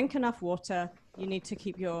 drink enough water. You need to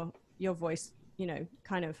keep your voice,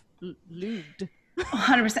 kind of lubed.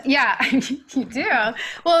 100%. Yeah, you do.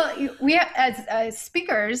 Well, we as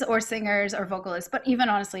speakers or singers or vocalists, but even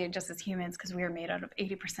honestly, just as humans, because we are made out of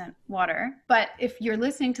 80% water. But if you're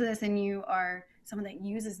listening to this and you are someone that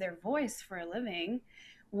uses their voice for a living,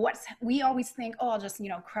 we always think, oh, I'll just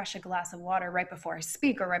crush a glass of water right before I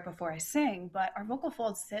speak or right before I sing. But our vocal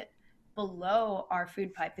folds sit below our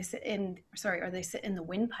food pipe. They sit in the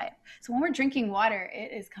windpipe. So when we're drinking water,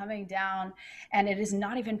 it is coming down and it is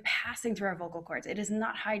not even passing through our vocal cords. It is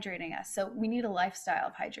not hydrating us. So we need a lifestyle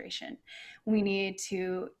of hydration.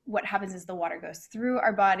 What happens is the water goes through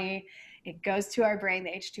our body, it goes to our brain,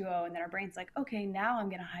 the H2O, and then our brain's like, okay, now I'm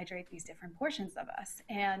going to hydrate these different portions of us.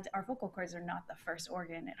 And our vocal cords are not the first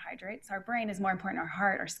organ it hydrates. Our brain is more important, our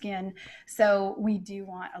heart, our skin. So we do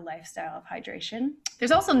want a lifestyle of hydration.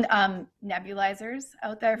 There's also nebulizers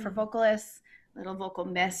out there for vocalists, little vocal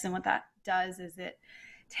mists. And what that does is it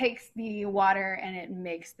takes the water and it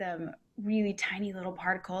makes them really tiny little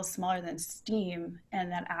particles smaller than steam.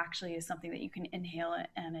 And that actually is something that you can inhale it,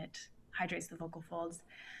 and it hydrates the vocal folds.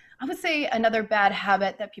 I would say another bad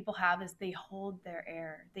habit that people have is they hold their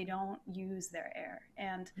air. They don't use their air.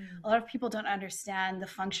 And a lot of people don't understand the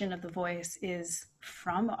function of the voice is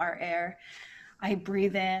from our air. I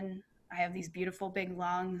breathe in, I have these beautiful big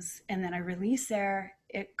lungs, and then I release air.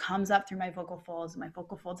 It comes up through my vocal folds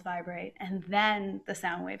vibrate, and then the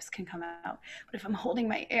sound waves can come out. But if I'm holding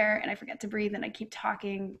my air and I forget to breathe and I keep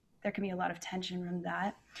talking, there can be a lot of tension from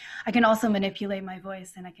that. I can also manipulate my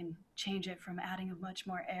voice, and I can change it from adding a much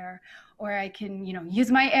more air, or I can,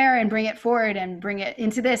 use my air and bring it forward and bring it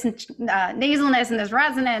into this nasalness and this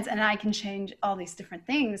resonance, and I can change all these different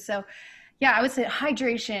things. So yeah, I would say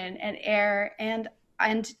hydration and air and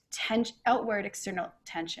outward external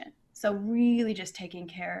tension. So really just taking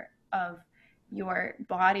care of your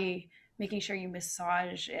body, making sure you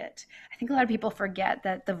massage it. I think a lot of people forget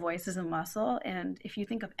that the voice is a muscle. And if you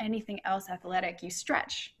think of anything else athletic, you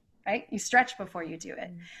stretch, right? You stretch before you do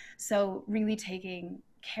it. So really taking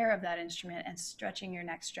care of that instrument and stretching your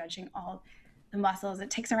neck, stretching all the muscles. It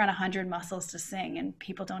takes around 100 muscles to sing, and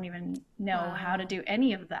people don't even know how to do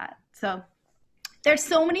any of that. So there's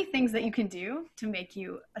so many things that you can do to make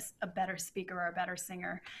you a better speaker or a better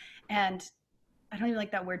singer. And I don't even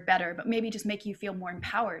like that word better, but maybe just make you feel more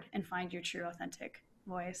empowered and find your true authentic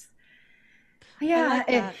voice. Yeah. I like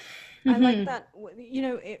that. I like that.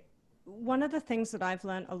 One of the things that I've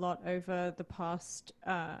learned a lot over the past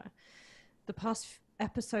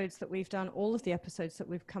episodes that we've done, all of the episodes that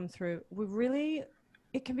we've come through,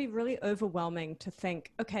 it can be really overwhelming to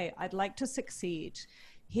think, okay, I'd like to succeed.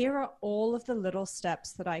 Here are all of the little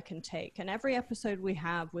steps that I can take. And every episode we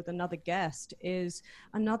have with another guest is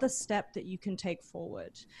another step that you can take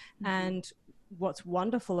forward. And what's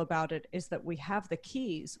wonderful about it is that we have the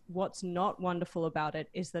keys. What's not wonderful about it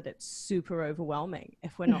is that it's super overwhelming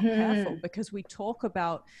if we're not careful, because we talk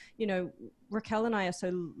about, Raquel and I are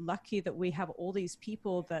so lucky that we have all these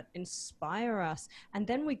people that inspire us. And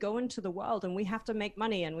then we go into the world and we have to make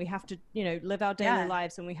money, and we have to, live our daily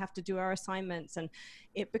lives, and we have to do our assignments, and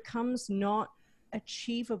it becomes not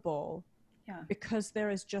achievable because there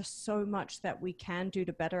is just so much that we can do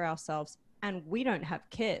to better ourselves. And we don't have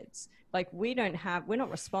kids. Like we're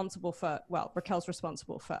not responsible for, well, Raquel's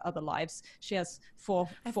responsible for other lives. She has four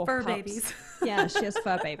fur pups. babies. Yeah, she has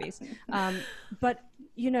fur babies. But,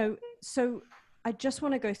 so I just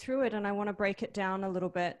want to go through it, and I want to break it down a little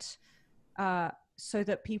bit so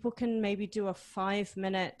that people can maybe do a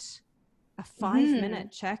 5-minute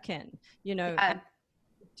check-in,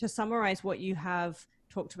 to summarize what you have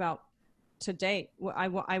talked about to date. I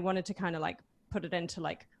wanted to kind of like put it into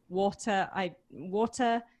like water,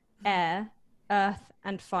 air, earth,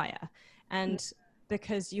 and fire. And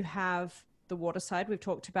because you have the water side, we've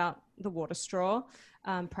talked about the water straw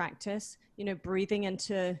practice, breathing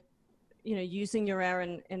into, using your air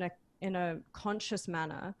in a conscious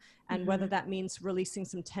manner, and whether that means releasing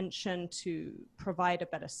some tension to provide a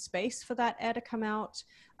better space for that air to come out.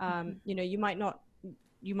 You might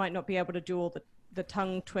not be able to do all the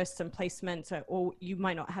tongue twists and placements, or you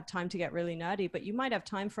might not have time to get really nerdy, but you might have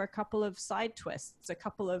time for a couple of side twists, a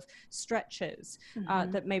couple of stretches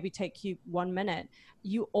that maybe take you 1 minute.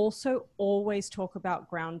 You also always talk about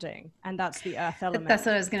grounding, and that's the earth element. That's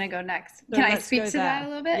what I was going to go next. Can I speak to that a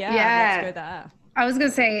little bit? Yeah, let's go there. I was going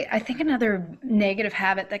to say, I think another negative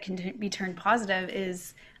habit that can be turned positive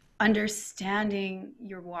is understanding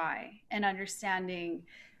your why, and understanding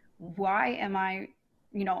why am I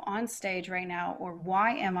on stage right now, or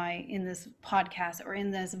why am I in this podcast or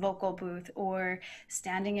in this vocal booth or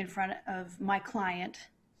standing in front of my client,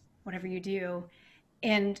 whatever you do,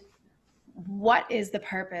 and what is the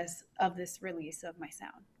purpose of this release of my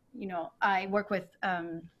sound? I work with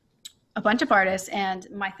a bunch of artists, and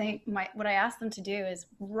what I ask them to do is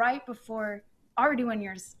right before, already when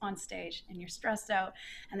you're on stage and you're stressed out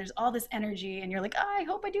and there's all this energy and you're like, I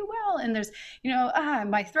hope I do well, and there's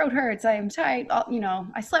my throat hurts, I'm tight,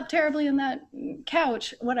 I slept terribly on that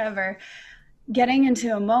couch, whatever, getting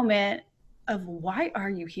into a moment of why are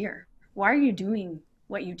you here, why are you doing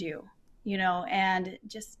what you do, and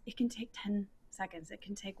just, it can take 10 seconds, it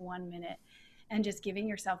can take 1 minute, and just giving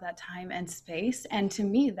yourself that time and space. And to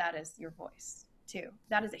me, that is your voice too.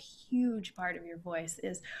 That is a huge part of your voice,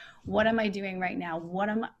 is what am I doing right now?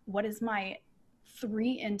 What is my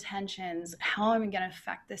 3 intentions? How am I going to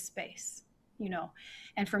affect this space?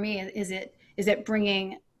 And for me, is it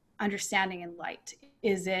bringing understanding and light?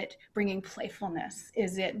 Is it bringing playfulness?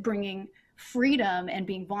 Is it bringing freedom and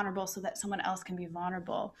being vulnerable so that someone else can be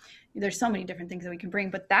vulnerable? There's so many different things that we can bring,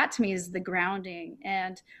 but that to me is the grounding.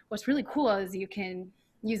 And what's really cool is you can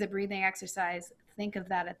use a breathing exercise, think of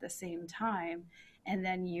that at the same time, and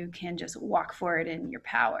then you can just walk forward in your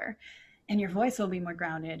power. and your voice will be more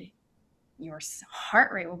grounded. Your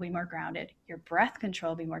heart rate will be more grounded. Your breath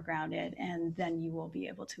control will be more grounded, and then you will be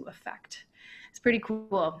able to affect. It's pretty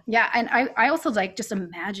cool. Yeah. And I also like just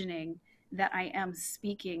imagining that I am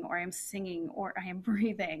speaking or I'm singing or I am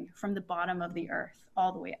breathing from the bottom of the earth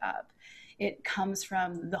all the way up. It comes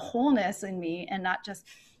from the wholeness in me and not just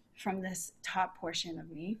from this top portion of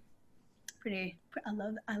me. Pretty, I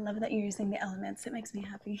love that you're using the elements. It makes me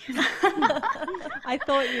happy. I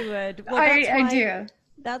thought you would. Well, I do.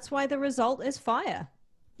 That's why the result is fire.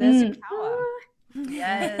 There's your power.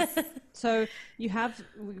 Yes. So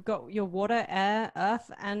we've got your water, air, earth,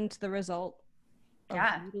 and the result of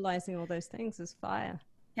utilizing all those things is fire.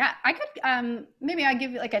 Yeah, I could maybe I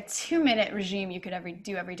give you like a 2-minute regime you could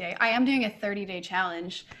do every day. I am doing a 30-day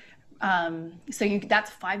challenge. So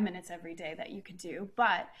that's 5 minutes every day that you could do.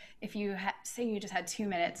 But if you say you just had 2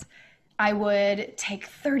 minutes, I would take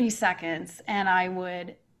 30 seconds and I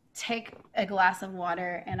would take a glass of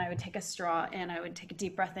water and I would take a straw and I would take a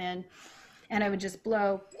deep breath in and I would just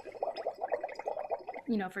blow,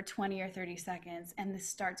 for 20 or 30 seconds. And this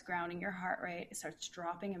starts grounding your heart rate. It starts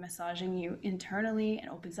dropping and massaging you internally and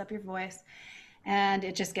opens up your voice. And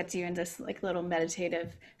it just gets you into this like little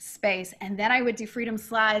meditative space. And then I would do freedom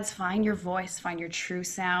slides, find your voice, find your true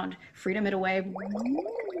sound, freedom it away.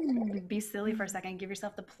 Be silly for a second, give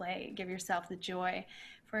yourself the play, give yourself the joy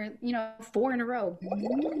for, 4 in a row.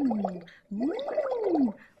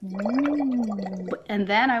 And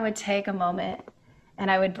then I would take a moment and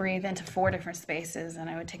I would breathe into 4 different spaces. And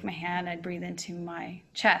I would take my hand, I'd breathe into my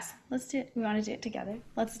chest. Let's do it. We want to do it together.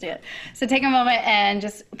 Let's do it. So take a moment and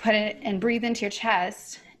just put it and breathe into your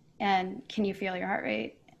chest. And can you feel your heart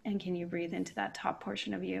rate? And can you breathe into that top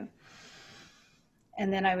portion of you?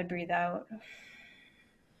 And then I would breathe out.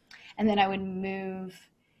 And then I would move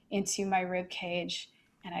into my rib cage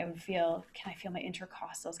and I would feel, can I feel my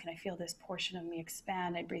intercostals? Can I feel this portion of me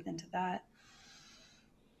expand? I'd breathe into that.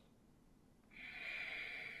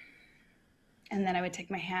 And then I would take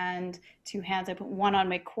my hand, 2 hands, I put one on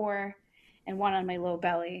my core and one on my low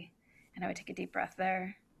belly. And I would take a deep breath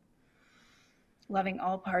there. Loving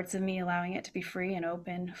all parts of me, allowing it to be free and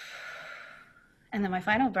open. And then my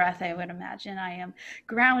final breath, I would imagine I am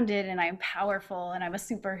grounded and I'm powerful and I'm a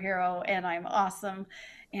superhero and I'm awesome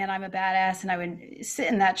and I'm a badass. And I would sit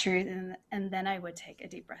in that truth and then I would take a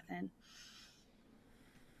deep breath in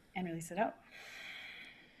and release it out.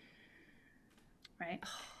 Right?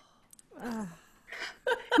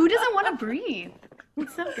 Who doesn't want to breathe?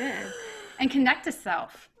 It's so good. And connect to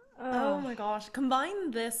self. Oh my gosh.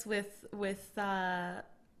 Combine this with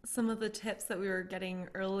some of the tips that we were getting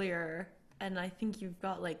earlier, and I think you've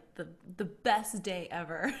got like the best day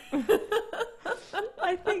ever.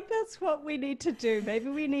 I think that's what we need to do. Maybe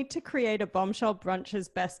we need to create a Bombshell Brunch's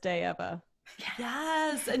best day ever.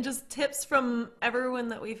 Yes, and just tips from everyone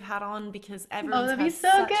that we've had on because everyone's that'd be had so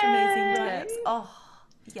such good. amazing tips. Oh,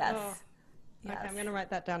 yes. Oh. Yes. Okay, I'm going to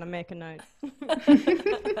write that down and make a note.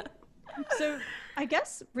 So I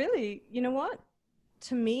guess really, you know what?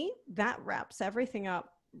 To me, that wraps everything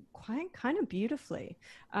up kind of beautifully.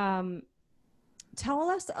 Tell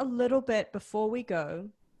us a little bit before we go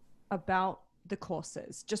about the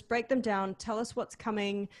courses. Just break them down. Tell us what's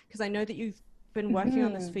coming, because I know that you've been working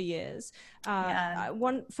on this for years. I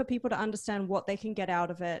want for people to understand what they can get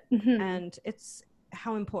out of it, and it's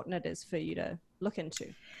how important it is for you to look into.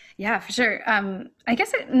 Yeah, for sure. I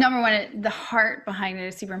guess number one, the heart behind it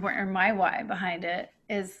is super important, or my why behind it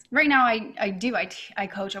is right now I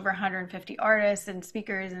coach over 150 artists and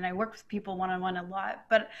speakers, and I work with people one-on-one a lot,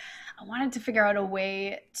 but I wanted to figure out a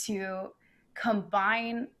way to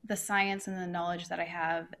combine the science and the knowledge that I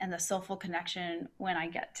have and the soulful connection when I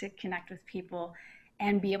get to connect with people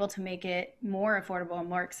and be able to make it more affordable and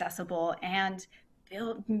more accessible and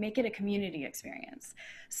make it a community experience.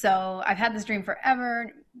 So I've had this dream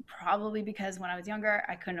forever, probably because when I was younger,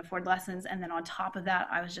 I couldn't afford lessons. And then on top of that,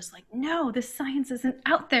 I was just like, no, this science isn't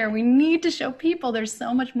out there. We need to show people there's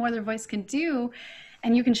so much more their voice can do,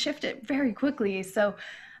 and you can shift it very quickly. So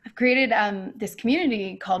I've created this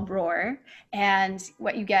community called Roar, and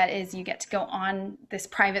what you get is you get to go on this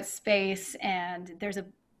private space, and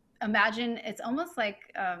imagine it's almost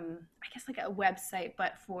like I guess like a website,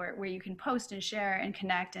 but for where you can post and share and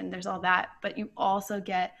connect, and there's all that, but you also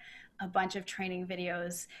get a bunch of training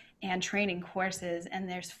videos and training courses, and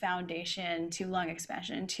there's foundation to lung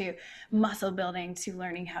expansion, to muscle building, to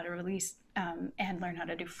learning how to release and learn how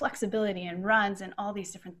to do flexibility and runs and all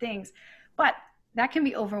these different things. But that can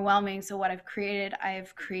be overwhelming. So what I've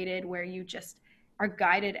created where you just are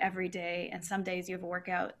guided every day. And some days you have a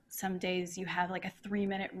workout, some days you have like a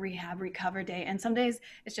 3-minute rehab recover day. And some days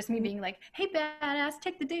it's just me being like, hey, badass,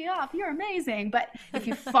 take the day off. You're amazing. But if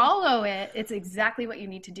you follow it, it's exactly what you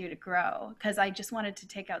need to do to grow. Because I just wanted to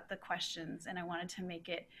take out the questions and I wanted to make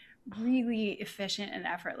it really efficient and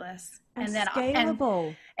effortless. And then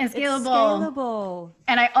scalable. And scalable. It's scalable.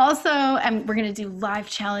 And I also we're going to do live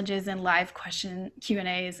challenges and live question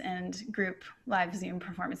Q&As and group live Zoom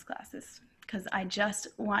performance classes, because I just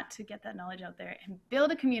want to get that knowledge out there and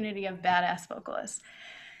build a community of badass vocalists.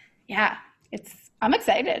 Yeah, I'm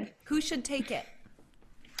excited. Who should take it?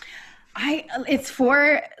 It's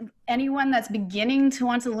for anyone that's beginning to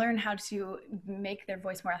want to learn how to make their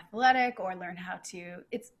voice more athletic, or learn how to,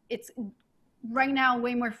 it's right now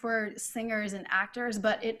way more for singers and actors,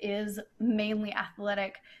 but it is mainly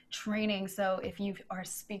athletic training. So if you are a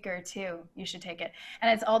speaker too, you should take it.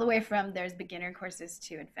 And it's all the way from, there's beginner courses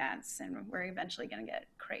to advanced, and we're eventually going to get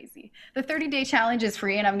crazy. The 30-day challenge is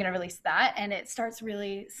free, and I'm going to release that. And it starts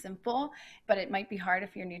really simple, but it might be hard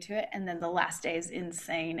if you're new to it. And then the last day is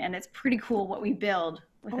insane. And it's pretty cool what we build.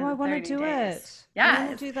 Oh, I want to do it. Yeah. I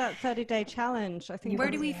want to do that 30-day challenge. I think.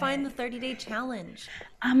 Where do we find the 30-day challenge?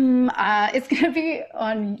 It's going to be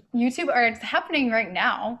on YouTube, or it's happening right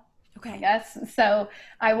now. Okay. Yes. So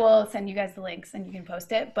I will send you guys the links and you can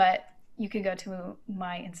post it, but you could go to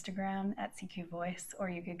my Instagram at CQ Voice, or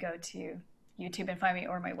you could go to YouTube and find me,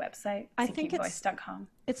 or my website, cqvoice.com.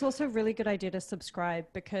 It's also a really good idea to subscribe,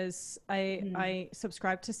 because I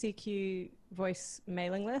subscribe to CQ Voice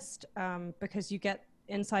mailing list, because you get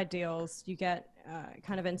inside deals, you get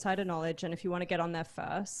kind of insider knowledge. And if you want to get on there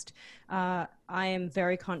first, I am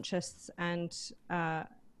very conscious and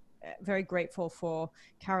very grateful for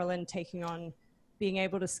Carol-Lynne taking on being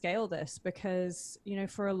able to scale this, because, you know,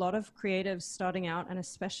 for a lot of creatives starting out, and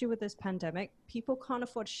especially with this pandemic, people can't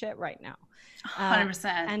afford shit right now. 100%.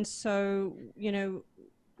 And so, you know,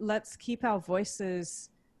 let's keep our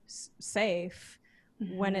voices safe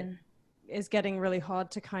when it is getting really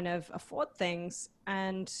hard to kind of afford things,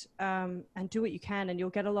 and do what you can, and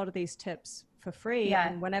you'll get a lot of these tips for free. Yeah.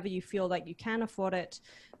 And whenever you feel like you can afford it,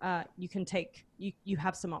 you can you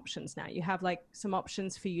have some options now. You have like some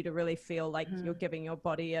options for you to really feel like you're giving your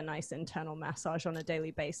body a nice internal massage on a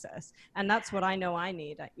daily basis. And that's what I know I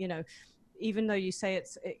need. You know, even though you say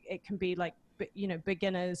it can be like, you know,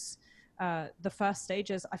 beginners, the first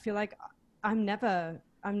stages, I feel like I'm never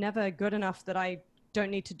good enough that I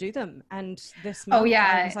don't need to do them. And this month,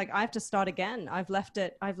 I was like, I have to start again. I've left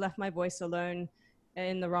my voice alone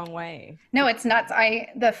in the wrong way. No, it's nuts. I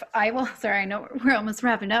will, sorry, I know we're almost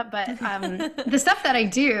wrapping up, but the stuff that I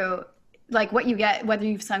do, like what you get, whether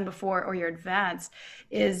you've sung before or you're advanced,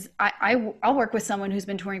 is I'll work with someone who's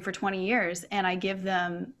been touring for 20 years, and I give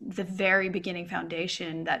them the very beginning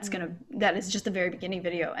foundation that is just the very beginning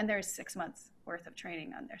video. And there's 6 months worth of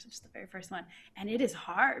training on there. So just the very first one. And it is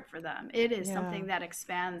hard for them. It is something that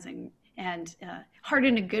expands and hard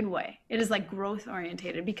in a good way. It is like growth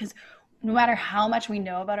orientated, because no matter how much we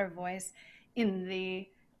know about our voice in the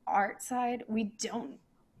art side,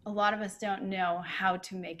 a lot of us don't know how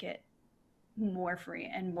to make it more free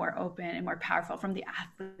and more open and more powerful from the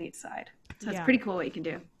athlete side. So it's pretty cool what you can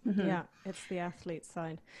do. Yeah, it's the athlete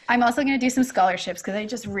side. I'm also going to do some scholarships, because I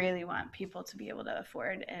just really want people to be able to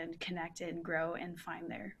afford and connect and grow and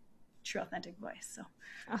find their true authentic voice. So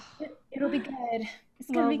it'll be good.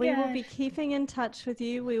 It's going to be good. We will be keeping in touch with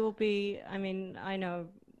you. We will be, I mean, I know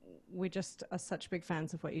we just are such big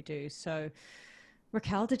fans of what you do. So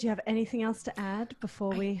Raquel, did you have anything else to add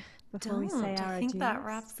before we say our I think that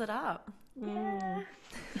wraps it up. Yeah.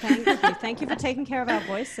 Thank you. Thank you for taking care of our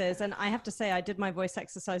voices. And I have to say, I did my voice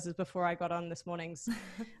exercises before I got on this morning's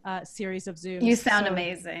series of Zooms. You sound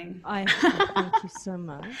amazing. Thank you so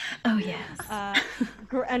much. Oh, yes.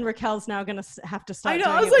 And Raquel's now going to have to start I know.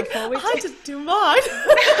 doing I was it like, before we I just do mine.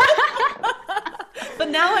 But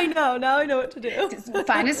now I know what to do. Just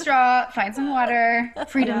find a straw, find some water,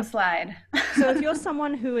 freedom slide. So if you're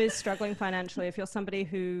someone who is struggling financially, if you're somebody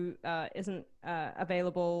who isn't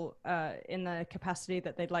available in the capacity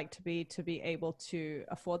that they'd like to be able to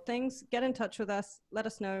afford things, get in touch with us. Let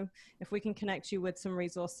us know if we can connect you with some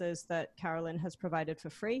resources that Carol-Lynne has provided for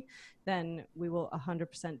free. Then we will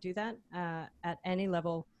 100% do that at any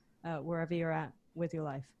level, wherever you're at with your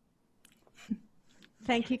life.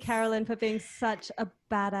 Thank you, Carol-Lynne, for being such a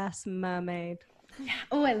badass mermaid.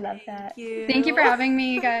 Oh, I love that. Thank you for having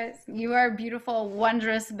me, you guys. You are beautiful,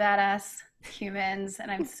 wondrous, badass humans, and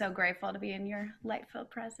I'm so grateful to be in your light-filled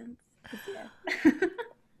presence.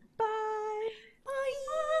 Bye. Bye.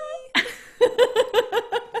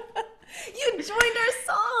 You joined our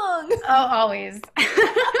song. Oh, always.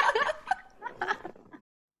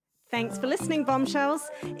 Thanks for listening, bombshells.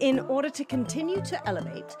 In order to continue to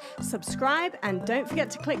elevate, subscribe and don't forget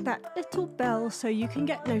to click that little bell so you can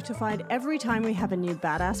get notified every time we have a new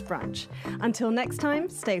badass brunch. Until next time,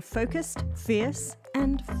 stay focused, fierce,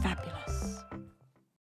 and fabulous.